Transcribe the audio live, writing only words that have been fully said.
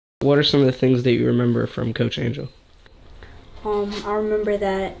What are some of the things that you remember from Coach Angel? I remember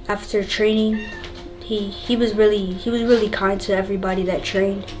that after training, he was really kind to everybody that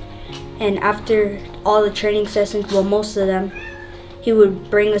trained. And after all the training sessions, well, most of them, he would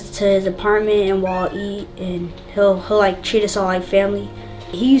bring us to his apartment and we'll all eat, and he'll like treat us all like family.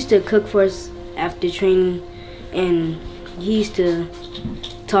 He used to cook for us after training, and he used to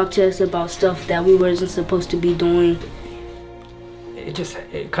talk to us about stuff that we wasn't supposed to be doing.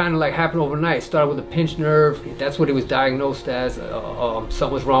 It kind of like happened overnight. It started with a pinched nerve. That's what he was diagnosed as.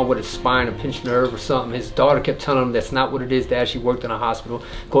 Something was wrong with his spine, a pinched nerve or something. His daughter kept telling him that's not what it is, Dad. She worked in a hospital.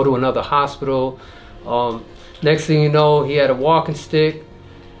 Go to another hospital. Next thing you know, he had a walking stick.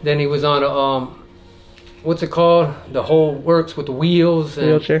 Then he was on a, what's it called? The whole works with the wheels. And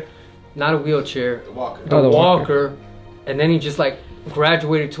Wheelchair? Not a wheelchair. The walker. The walker. And then he just like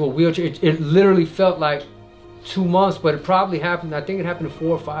graduated to a wheelchair. It literally felt like 2 months, but it probably happened, I think it happened in 4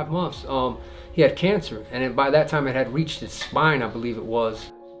 or 5 months. He had cancer, and then by that time it had reached his spine, I believe it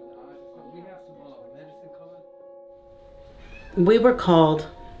was. We were called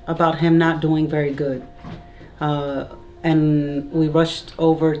about him not doing very good. And we rushed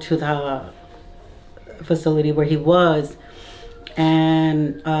over to the facility where he was.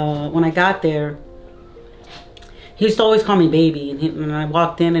 And when I got there, he used to always call me baby, and I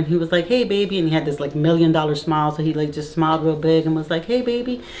walked in and he was like, "Hey baby," and he had this like $1 million smile, so he like just smiled real big and was like, "Hey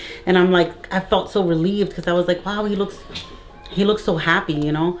baby," and I'm like, I felt so relieved because I was like, wow, he looks so happy,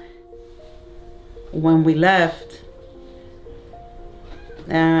 you know. When we left,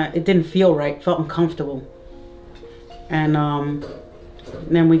 it didn't feel right, it felt uncomfortable, and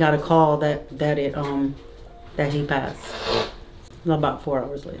then we got a call that he passed. It was about 4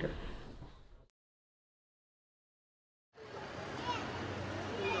 hours later.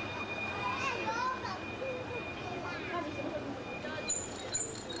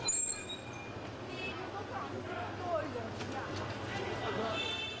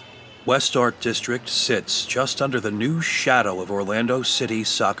 West Art District sits just under the new shadow of Orlando City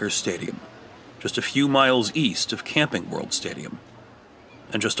Soccer Stadium, just a few miles east of Camping World Stadium,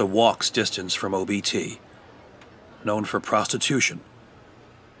 and just a walk's distance from OBT, known for prostitution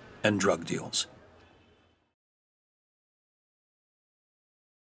and drug deals.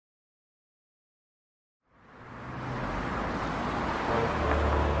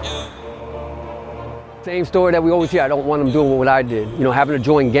 Same story that we always hear. I don't want them doing what I did. You know, having to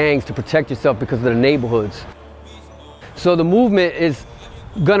join gangs to protect yourself because of the neighborhoods. So the movement is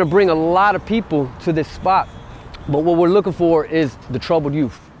gonna bring a lot of people to this spot. But what we're looking for is the troubled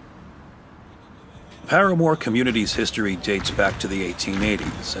youth. Paramore Community's history dates back to the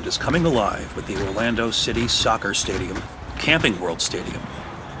 1880s and is coming alive with the Orlando City Soccer Stadium, Camping World Stadium,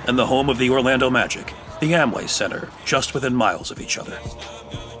 and the home of the Orlando Magic, the Amway Center, just within miles of each other.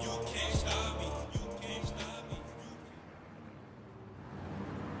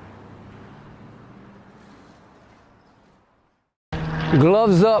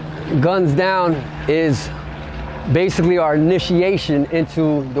 Gloves Up, Guns Down is basically our initiation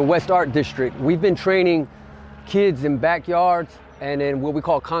into the West Art District. We've been training kids in backyards and in what we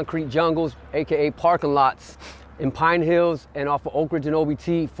call concrete jungles, AKA parking lots, in Pine Hills and off of Oak Ridge and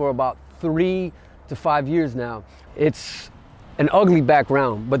OBT for about 3 to 5 years now. It's an ugly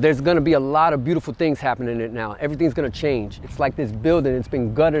background, but there's gonna be a lot of beautiful things happening in it now. Everything's gonna change. It's like this building, it's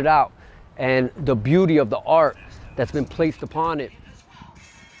been gutted out, and the beauty of the art that's been placed upon it.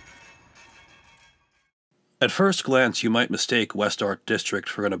 At first glance, you might mistake West Art District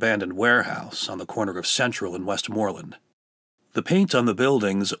for an abandoned warehouse on the corner of Central and Westmoreland. The paint on the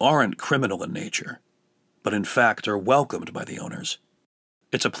buildings aren't criminal in nature, but in fact are welcomed by the owners.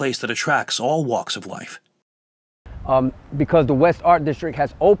 It's a place that attracts all walks of life. Because the West Art District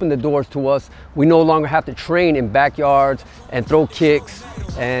has opened the doors to us, we no longer have to train in backyards and throw kicks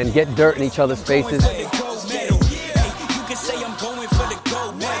and get dirt in each other's faces.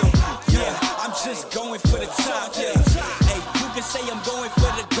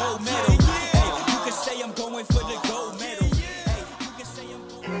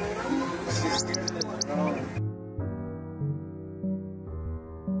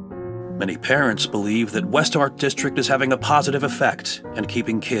 Many parents believe that West Art District is having a positive effect and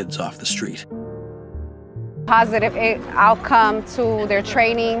keeping kids off the street. Positive outcome to their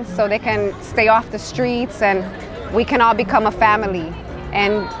training so they can stay off the streets and we can all become a family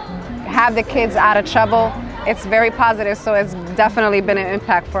and have the kids out of trouble. It's very positive, so it's definitely been an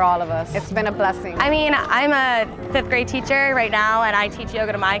impact for all of us. It's been a blessing. I mean, I'm a 5th grade teacher right now, and I teach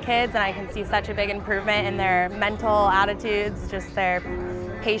yoga to my kids, and I can see such a big improvement in their mental attitudes, just their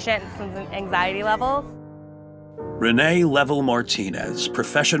patience and anxiety levels. Renee Level Martinez,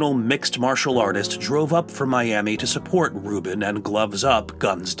 professional mixed martial artist, drove up from Miami to support Ruben and Gloves Up,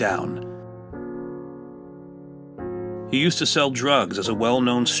 Guns Down. He used to sell drugs as a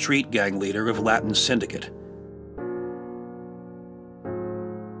well-known street gang leader of Latin Syndicate.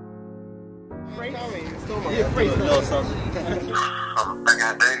 Back in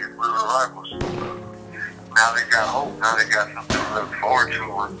the day, we were rivals. Now they got hope. Now they got something to look forward to.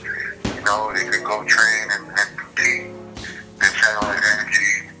 And, you know, they can go train and compete and channel their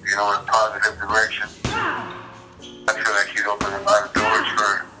energy, you know, in a positive direction. I feel like he's opened a lot of doors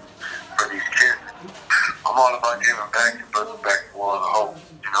for these kids. I'm all about giving back and putting back the world of hope,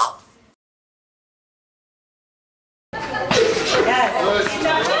 you know?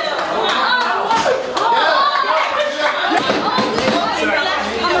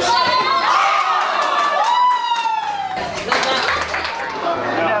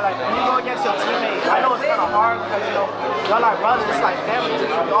 Hard because, you know, y'all like brothers, it's like family,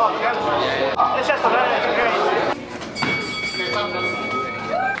 we're all together. It's just a learning experience.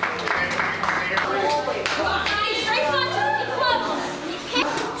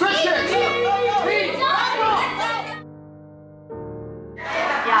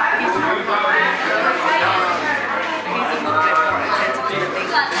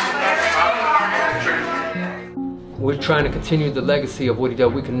 We're trying to continue the legacy of what he did.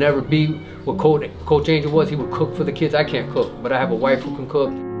 We can never be what Coach Angel was. He would cook for the kids. I can't cook, but I have a wife who can cook.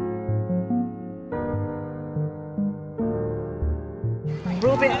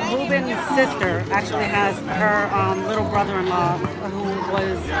 Ruben's sister actually has her little brother-in-law who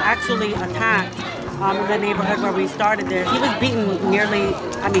was actually attacked in the neighborhood where we started there. He was beaten nearly,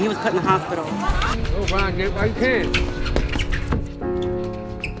 I mean, he was put in the hospital. Oh, Ron, get it while you can.